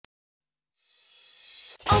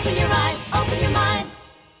Open your eyes, open your mind.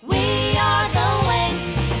 We are the Winx.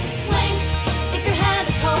 Winx, if your hand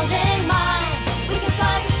is holding mine, we can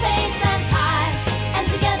fly through space and time, and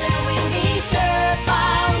together we'll be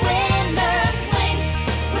surefire winners. Winx,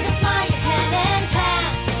 with a smile you can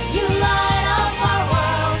enchant. You light up our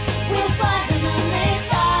world. We'll fly the moonlit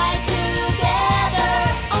sky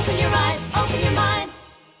together. Open your eyes, open your mind.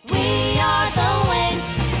 We are the Winx.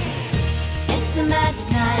 It's a magic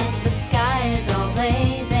night. The sky is all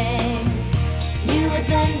blazing. New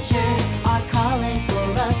adventures are calling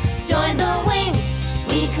for us. Join the Winx.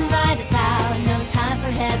 We can ride a cloud. No time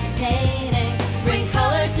for hesitating. Bring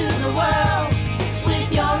color to the world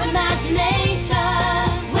with your imagination.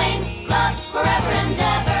 Winx Club forever and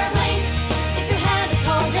ever. Winx, if your hand is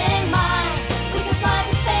holding mine, we can fly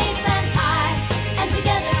through space and time, and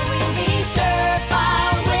together we'll be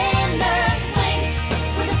surefire winners. Winx,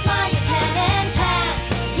 with a smile you can enchant.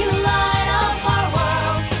 You light up our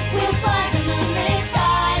world. We'll fly the moonlit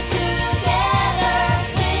sky together.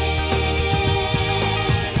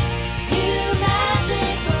 Winx, you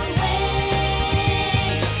magical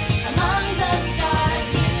Winx. Among the stars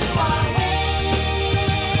you are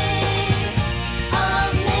Winx. A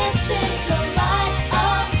mystical light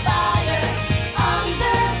of fire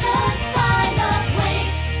under the sign of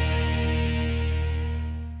Winx.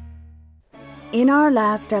 In our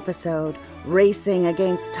last episode, Racing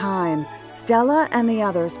Against Time, Stella and the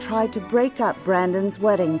others tried to break up Brandon's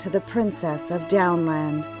wedding to the Princess of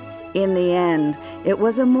Downland. In the end, it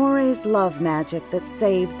was Amore's love magic that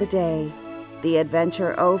saved the day. The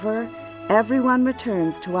adventure over, everyone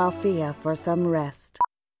returns to Alfea for some rest.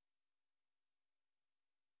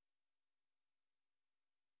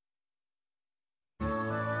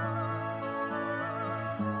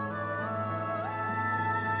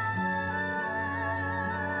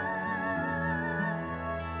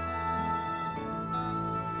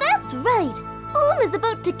 That's right! Bloom is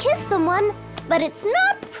about to kiss someone, but it's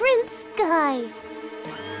not Prince Sky.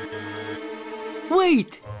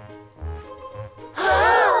 Wait!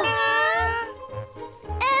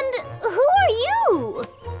 And who are you?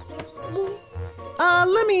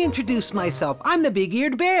 Let me introduce myself. I'm the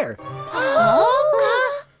big-eared bear.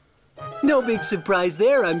 No big surprise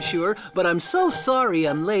there, I'm sure, but I'm so sorry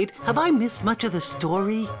I'm late. Have I missed much of the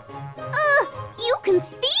story? You can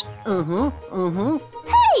speak?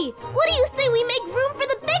 Hey, what do you say we make room for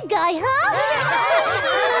the big guy, huh?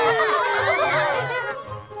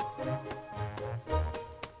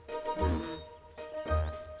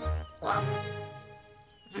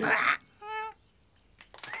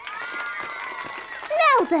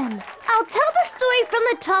 Now then, I'll tell the story from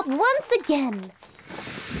the top once again.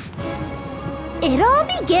 It all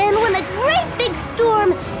began when a great big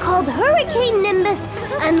storm called Hurricane Nimbus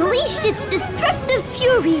unleashed its destructive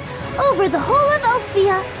fury over the whole of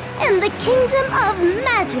Alfea and the Kingdom of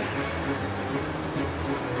Magics.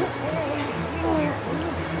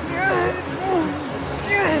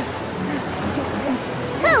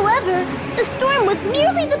 However, the storm was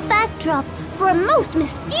merely the backdrop for a most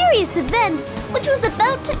mysterious event which was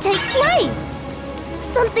about to take place.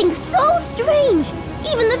 Something so strange,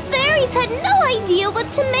 even the fairies had no idea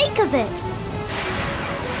what to make of it.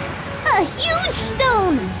 A huge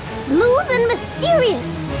stone, smooth and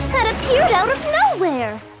mysterious, had appeared out of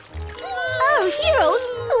nowhere. Our heroes,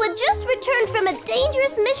 who had just returned from a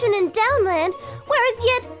dangerous mission in Downland, were as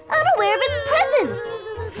yet unaware of its presence.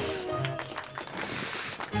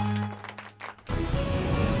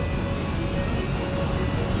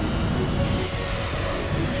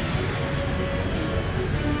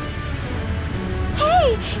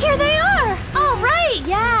 Hey, here they are! All right,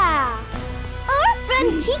 yeah! Our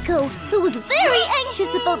friend Kiko, who was very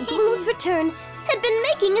anxious about Bloom's return, had been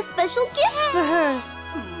making a special gift for her.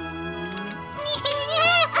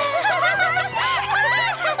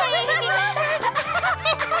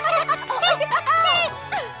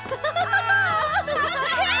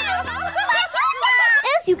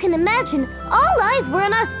 As you can imagine, all eyes were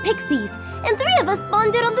on us pixies, and three of us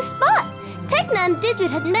bonded on the spot. Tekna and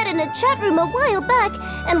Digit had met in a chat room a while back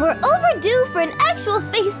and were overdue for an actual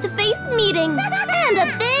face-to-face meeting. And a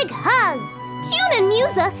big hug. Tune and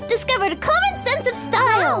Musa discovered a common sense of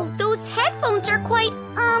style. Wow, those headphones are quite,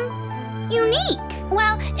 unique.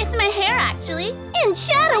 Well, it's my hair, actually. And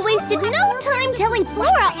Shadow wasted no time telling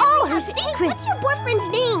Flora all her secrets. What's your boyfriend's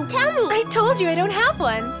name? Tell me. I told you I don't have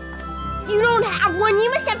one. You don't have one,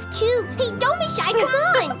 you must have two. Hey, don't be shy, come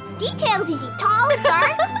on. Details, is he tall,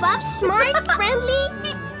 dark, buff, smart, friendly?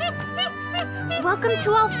 Welcome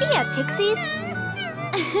to Alfea, Pixies.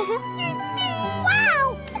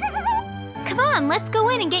 Wow! Come on, let's go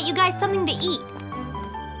in and get you guys something to eat.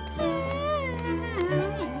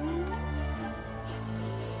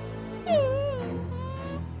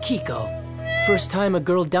 Kiko. First time a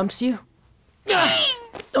girl dumps you?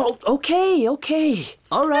 Oh, okay.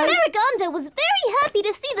 All right. Faragonda was very happy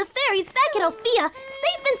to see the fairies back at Alfea,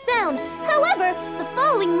 safe and sound. However, the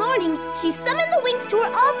following morning, she summoned the Winx to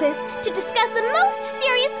her office to discuss a most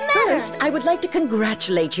serious matter. First, I would like to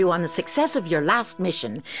congratulate you on the success of your last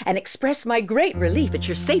mission and express my great relief at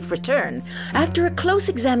your safe return. After a close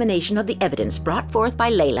examination of the evidence brought forth by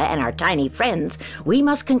Layla and our tiny friends, we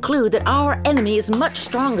must conclude that our enemy is much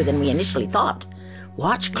stronger than we initially thought.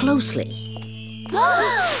 Watch closely.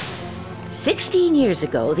 16 years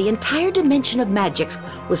ago, the entire dimension of Magix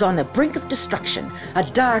was on the brink of destruction. A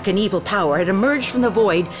dark and evil power had emerged from the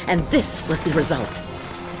void, and this was the result.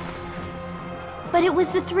 But it was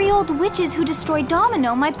the 3 old witches who destroyed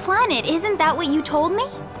Domino, my planet. Isn't that what you told me?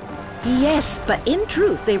 Yes, but in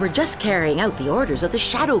truth, they were just carrying out the orders of the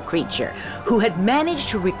shadow creature, who had managed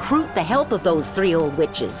to recruit the help of those 3 old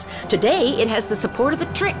witches. Today, it has the support of the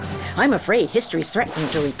Tricks. I'm afraid history's threatening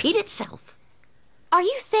to repeat itself. Are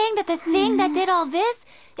you saying that the thing that did all this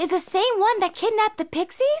is the same one that kidnapped the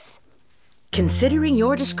pixies? Considering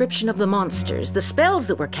your description of the monsters, the spells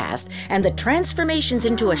that were cast, and the transformations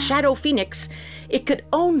into a shadow phoenix, it could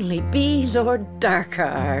only be Lord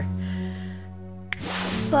Darkar.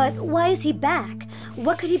 But why is he back?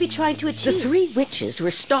 What could he be trying to achieve? The 3 witches were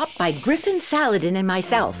stopped by Griffin, Saladin, and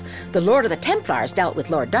myself. The Lord of the Templars dealt with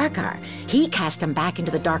Lord Darkar. He cast him back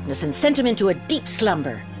into the darkness and sent him into a deep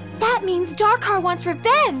slumber. That means Darkar wants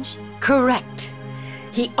revenge. Correct.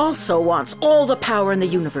 He also wants all the power in the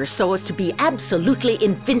universe so as to be absolutely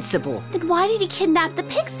invincible. Then why did he kidnap the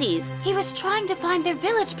pixies? He was trying to find their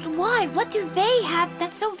village, but why? What do they have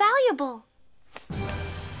that's so valuable?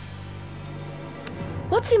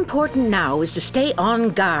 What's important now is to stay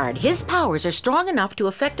on guard. His powers are strong enough to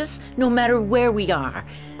affect us no matter where we are.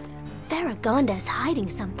 Faragonda is hiding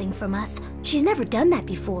something from us. She's never done that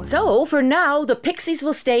before. So, for now, the pixies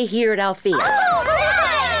will stay here at Alfea.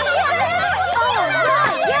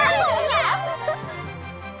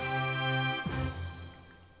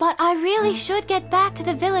 But I really should get back to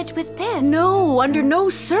the village with Pip. No, under no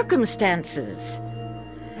circumstances.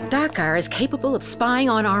 Darkar is capable of spying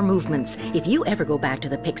on our movements. If you ever go back to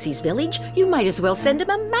the Pixies' village, you might as well send him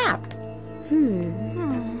a map.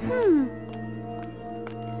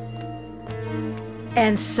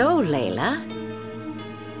 And so, Layla,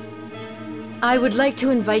 I would like to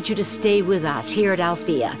invite you to stay with us here at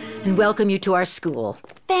Alfea and welcome you to our school.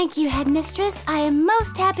 Thank you, Headmistress. I am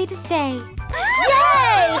most happy to stay.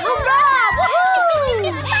 Yay! Hurrah!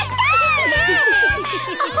 Woohoo!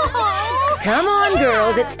 Come on,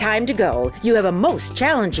 girls, it's time to go. You have a most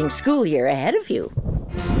challenging school year ahead of you.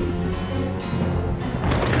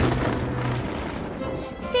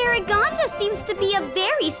 Faragonda seems to be a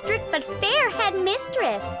very strict but fair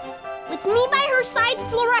headmistress. With me by her side,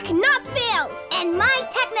 Flora cannot fail. And my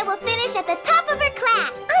Techna will finish at the top of her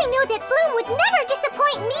class. I know that Bloom would never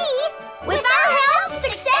disappoint me. With our help,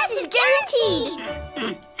 success is guaranteed.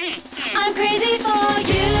 I'm crazy for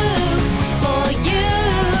you, for you.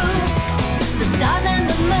 The stars and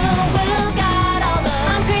the moon will guide all the.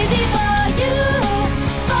 I'm crazy for you,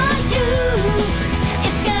 for you.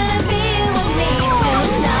 It's gonna be with me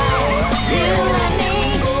tonight, you and me.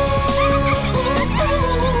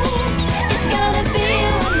 It's gonna be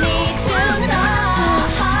with me tonight.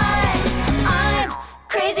 I'm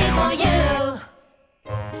crazy for you.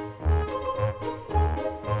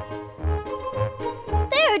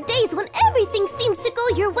 There are days when everything seems to go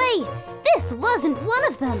your way. This wasn't one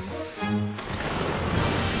of them.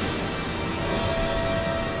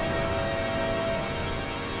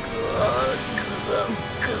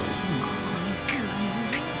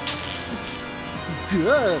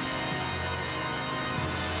 Good.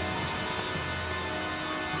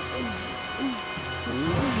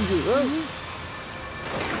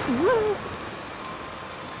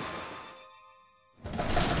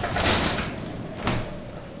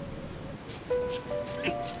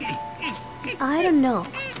 I don't know.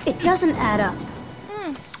 It doesn't add up.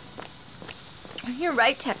 You're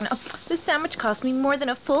right, Techno. This sandwich cost me more than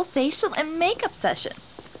a full facial and makeup session.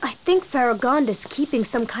 I think Faragonda's keeping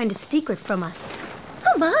some kind of secret from us.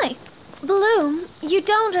 Oh my! Bloom, you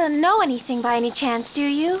don't know anything by any chance, do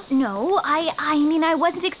you? No, I mean, I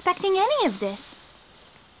wasn't expecting any of this.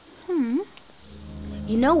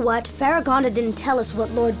 You know what? Faragonda didn't tell us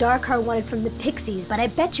what Lord Darkar wanted from the Pixies, but I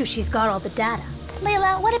bet you she's got all the data.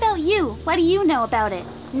 Layla, what about you? What do you know about it?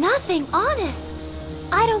 Nothing, honest.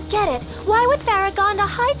 I don't get it. Why would Faragonda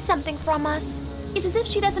hide something from us? It's as if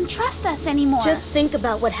she doesn't trust us anymore. Just think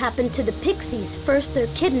about what happened to the Pixies. First they're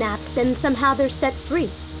kidnapped, then somehow they're set free.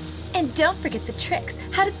 And don't forget the tricks.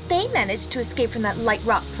 How did they manage to escape from that light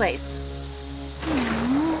rock place?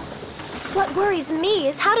 What worries me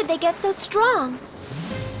is how did they get so strong?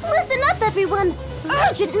 Listen up, everyone!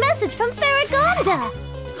 Urgent message from Faragonda!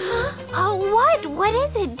 Oh, what? What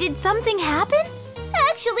is it? Did something happen?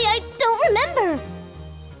 Actually, I don't remember.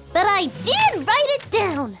 But I did write it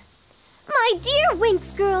down. My dear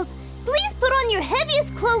Winx girls, please put on your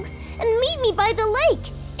heaviest cloaks and meet me by the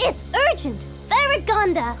lake. It's urgent.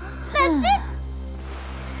 Faragonda. That's it.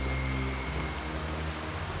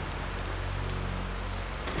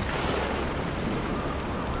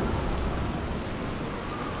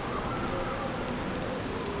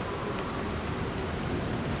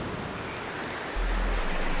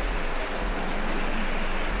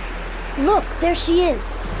 Look, there she is.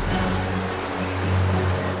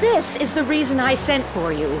 This is the reason I sent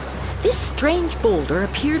for you. This strange boulder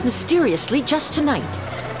appeared mysteriously just tonight,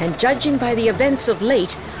 and judging by the events of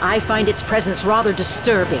late, I find its presence rather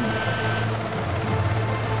disturbing.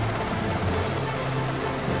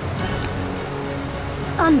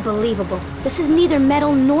 Unbelievable. This is neither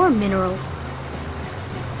metal nor mineral.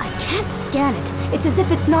 I can't scan it. It's as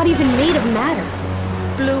if it's not even made of matter.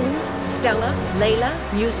 Bloom, Stella, Layla,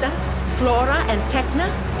 Musa, Flora, and Tecna,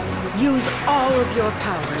 use all of your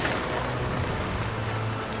powers.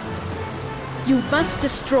 You must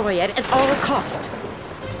destroy it at all cost.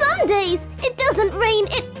 Some days, it doesn't rain,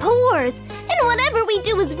 it pours. And whatever we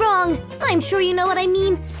do is wrong. I'm sure you know what I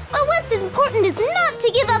mean. But what's important is not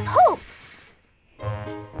to give up hope.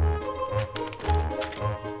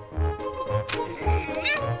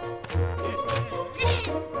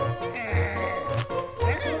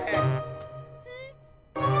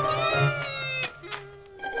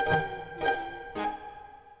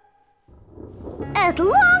 At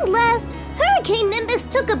long last, Hurricane Nimbus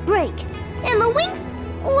took a break. And the Winx,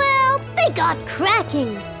 well, they got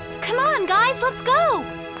cracking. Come on, guys, let's go.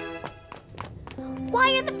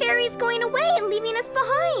 Why are the fairies going away and leaving us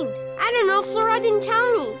behind? I don't know, Flora didn't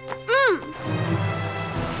tell me.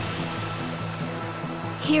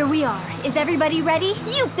 Here we are. Is everybody ready?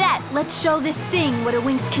 You bet. Let's show this thing what a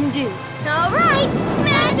Winx can do. All right,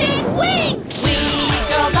 Magic Winx! We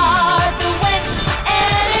girls are the Winx,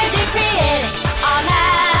 energy creating our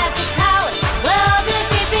magic powers. We'll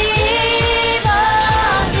defeat the evil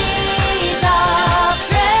deeds of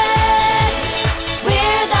dread.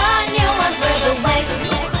 We're the new ones, we're the Winx.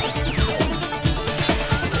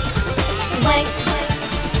 Winx.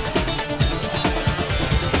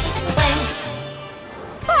 Winx.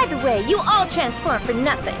 By the way, you all transform for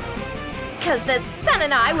nothing. 'Cause the sun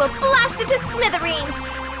and I will blast it to smithereens.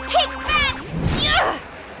 Take that! Ugh!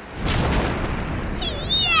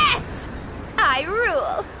 Yes! I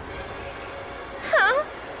rule. Huh?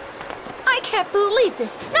 I can't believe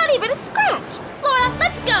this. Not even a scratch. Flora,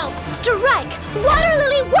 let's go. Strike! Water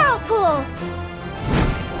lily whirlpool!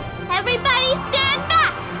 Everybody stand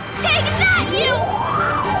back! Take that, you!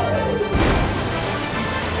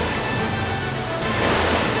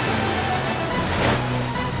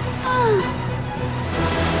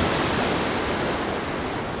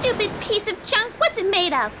 Stupid piece of junk, what's it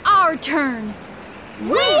made of? Our turn.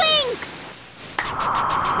 Winx!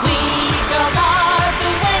 We girls are the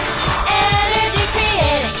Winx, energy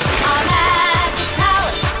creating our magic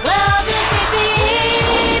powers. We'll defeat the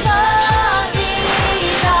evil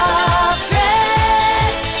deeds of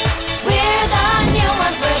dread. We're the new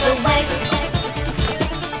ones, we're the Winx.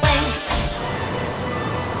 Winx.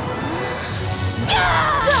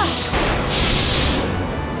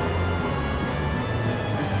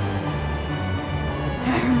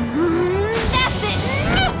 That's it!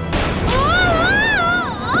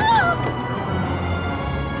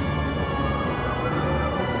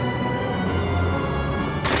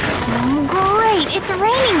 Great, it's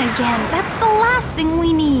raining again. That's the last thing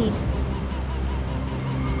we need.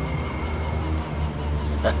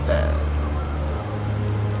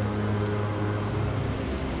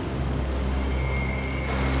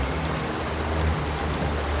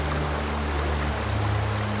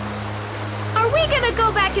 Are we gonna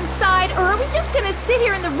go back inside, or are we just gonna sit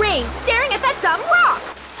here in the rain, staring at that dumb rock?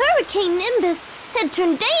 Hurricane Nimbus had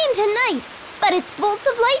turned day into night, but its bolts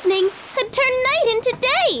of lightning had turned night into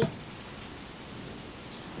day.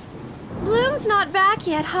 Bloom's not back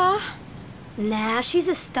yet, huh? Nah, she's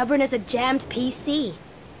as stubborn as a jammed PC.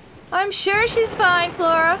 I'm sure she's fine,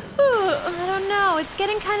 Flora. I don't know, it's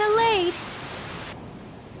getting kind of late.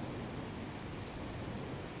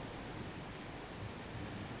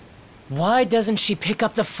 Why doesn't she pick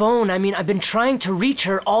up the phone? I mean, I've been trying to reach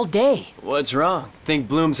her all day. What's wrong? Think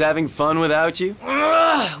Bloom's having fun without you?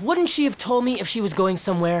 Ugh! Wouldn't she have told me if she was going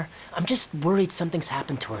somewhere? I'm just worried something's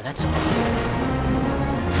happened to her, that's all.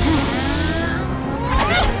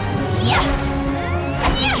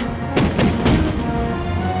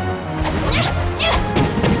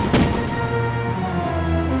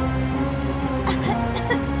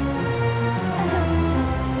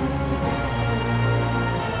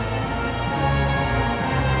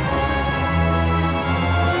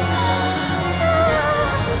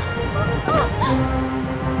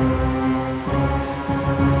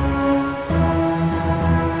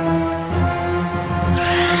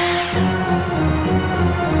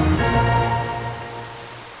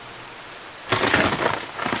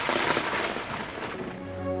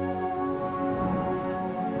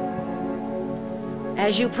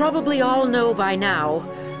 As you probably all know by now,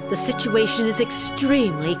 the situation is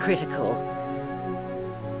extremely critical.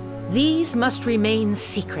 These must remain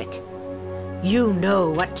secret. You know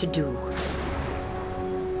what to do.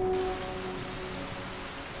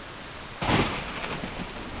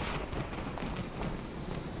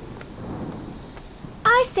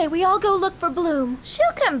 I say we all go look for Bloom.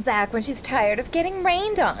 She'll come back when she's tired of getting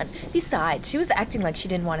rained on. Besides, she was acting like she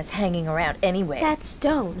didn't want us hanging around anyway. That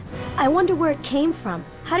stone. I wonder where it came from.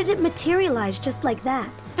 How did it materialize just like that?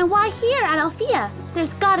 And why here at Alfea?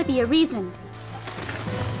 There's gotta be a reason.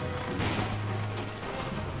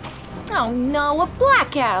 Oh no, a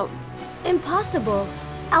blackout! Impossible.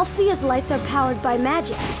 Alfea's lights are powered by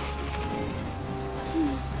magic.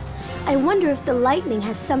 I wonder if the lightning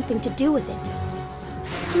has something to do with it.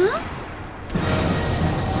 Huh?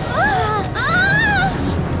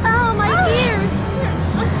 Oh, my ears!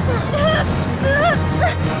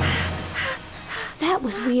 That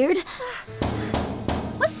was weird.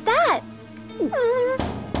 What's that?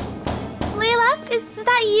 Layla, is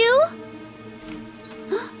that you?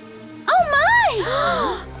 Oh my!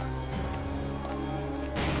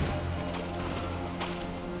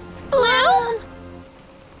 Bloom!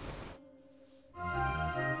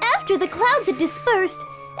 After the clouds had dispersed,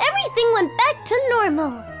 everything went back to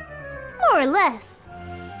normal. More or less.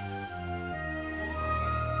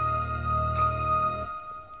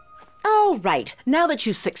 All right, now that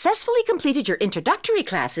you've successfully completed your introductory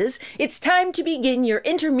classes, it's time to begin your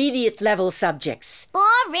intermediate level subjects.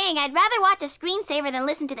 Boring. I'd rather watch a screensaver than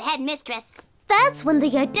listen to the headmistress. That's when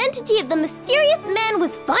the identity of the mysterious man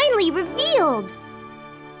was finally revealed.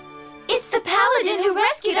 It's the paladin who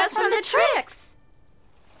rescued us from the tricks!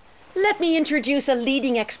 Let me introduce a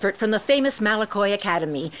leading expert from the famous Malakoi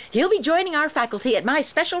Academy. He'll be joining our faculty at my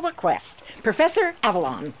special request, Professor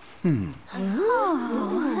Avalon. He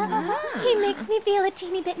makes me feel a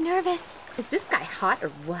teeny bit nervous. Is this guy hot or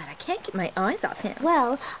what? I can't keep my eyes off him.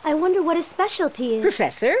 Well, I wonder what his specialty is.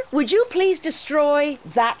 Professor, would you please destroy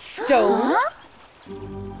that stone?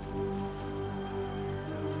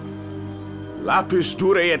 Lapis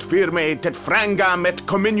dure et firme et frangam et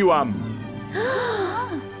cominium.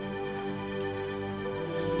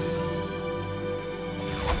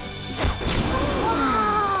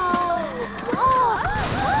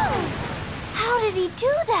 How did he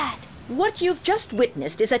do that? What you've just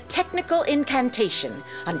witnessed is a technical incantation.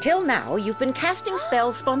 Until now, you've been casting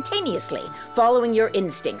spells spontaneously, following your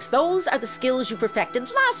instincts. Those are the skills you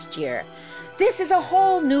perfected last year. This is a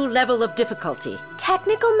whole new level of difficulty.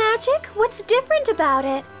 Technical magic? What's different about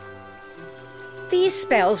it? These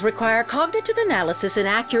spells require cognitive analysis and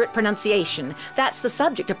accurate pronunciation. That's the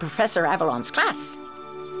subject of Professor Avalon's class.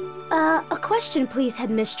 A question, please,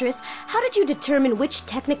 Headmistress. How did you determine which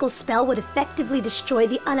technical spell would effectively destroy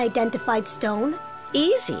the unidentified stone?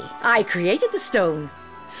 Easy. I created the stone.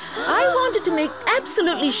 I wanted to make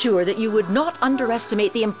absolutely sure that you would not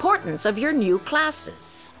underestimate the importance of your new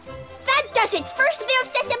classes. That does it. First they're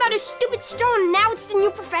obsessed about a stupid stone, and now it's the new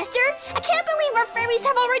professor? I can't believe our fairies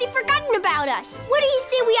have already forgotten about us. What do you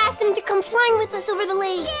say we ask them to come flying with us over the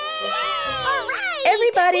lake? All right!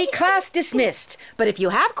 Everybody, class dismissed. But if you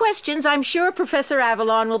have questions, I'm sure Professor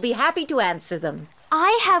Avalon will be happy to answer them.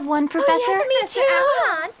 I have one, Professor. Yes, me too.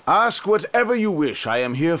 Avalon. Ask whatever you wish. I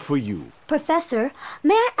am here for you. Professor,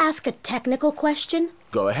 may I ask a technical question?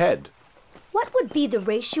 Go ahead. What would be the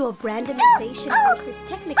ratio of randomization versus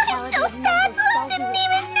technicality? I'm so sad Bloom didn't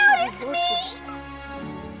even notice me!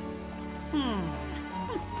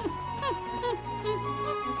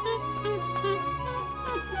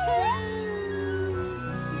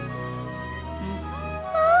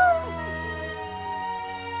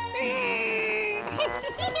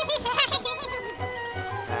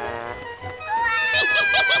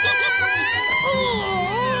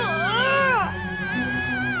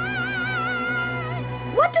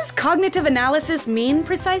 What does cognitive analysis mean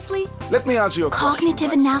precisely? Let me answer your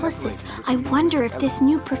Cognitive analysis. I wonder if this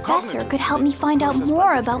new professor could help me find out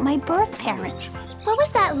more about my birth parents. What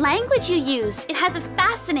was that language you used? It has a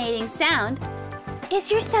fascinating sound. Is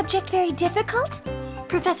your subject very difficult?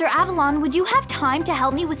 Professor Avalon, would you have time to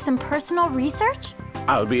help me with some personal research?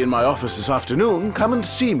 I'll be in my office this afternoon. Come and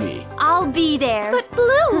see me. I'll be there. But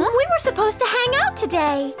Bloom, we were supposed to hang out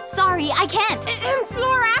today. Sorry, I can't.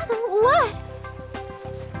 Flora? What?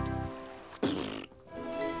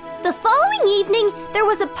 The following evening, there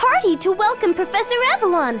was a party to welcome Professor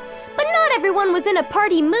Avalon. But not everyone was in a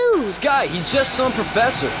party mood. Sky, he's just some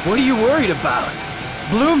professor. What are you worried about?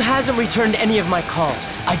 Bloom hasn't returned any of my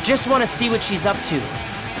calls. I just want to see what she's up to.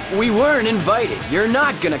 We weren't invited. You're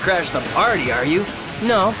not gonna crash the party, are you?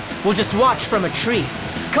 No, we'll just watch from a tree.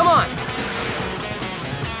 Come on!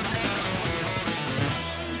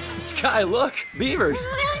 Sky, look! Beavers!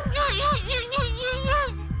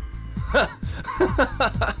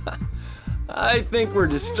 I think we're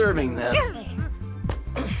disturbing them.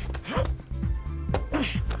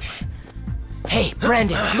 Hey,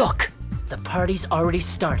 Brandon, look! The party's already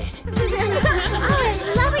started.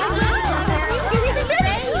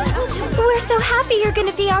 We're so happy you're going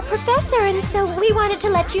to be our professor, and so we wanted to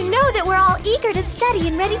let you know that we're all eager to study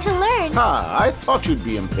and ready to learn. I thought you'd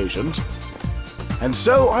be impatient. And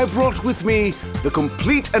so I brought with me the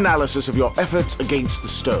complete analysis of your efforts against the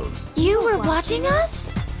stone. You were watching us?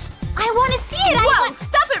 I want to see it! Whoa,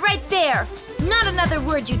 stop it right there! Not another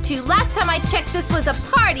word, you two. Last time I checked, this was a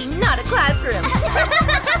party, not a classroom.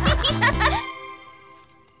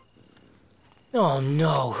 Oh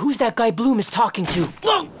no, who's that guy Bloom is talking to?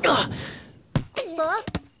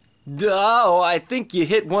 Oh, I think you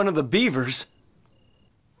hit one of the beavers.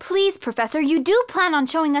 Please, Professor, you do plan on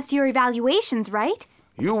showing us your evaluations, right?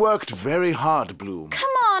 You worked very hard, Bloom. Come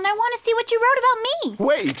on, I want to see what you wrote about me.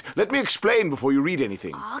 Wait, let me explain before you read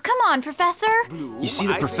anything. Oh, come on, Professor. You see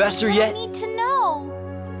the professor yet? I need to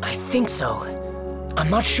know. I think so. I'm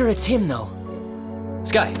not sure it's him, though.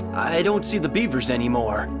 Sky, I don't see the beavers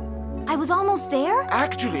anymore. I was almost there?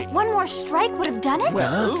 Actually... One more strike would have done it?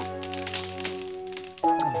 Well...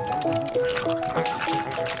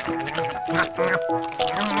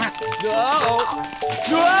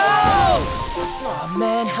 Oh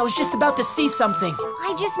man, I was just about to see something.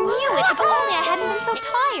 I just knew it. If only I hadn't been so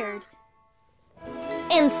tired.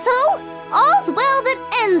 And so, all's well that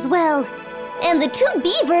ends well. And the two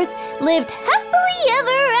beavers lived happily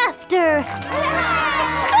ever after.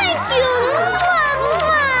 Thank you! Mwah,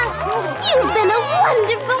 mwah. You've been a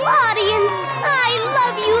wonderful audience. I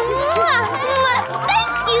love you. Mwah, mwah.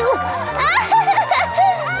 Thank you.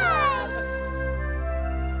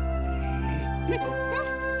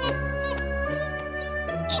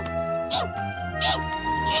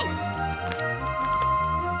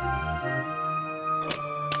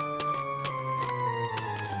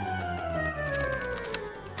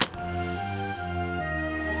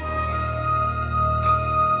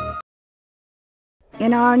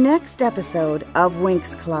 In our next episode of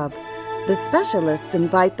Winx Club, the specialists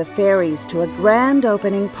invite the fairies to a grand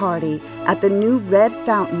opening party at the new Red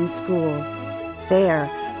Fountain School. There,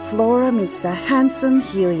 Flora meets the handsome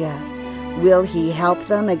Helia. Will he help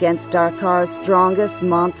them against Darkar's strongest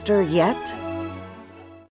monster yet?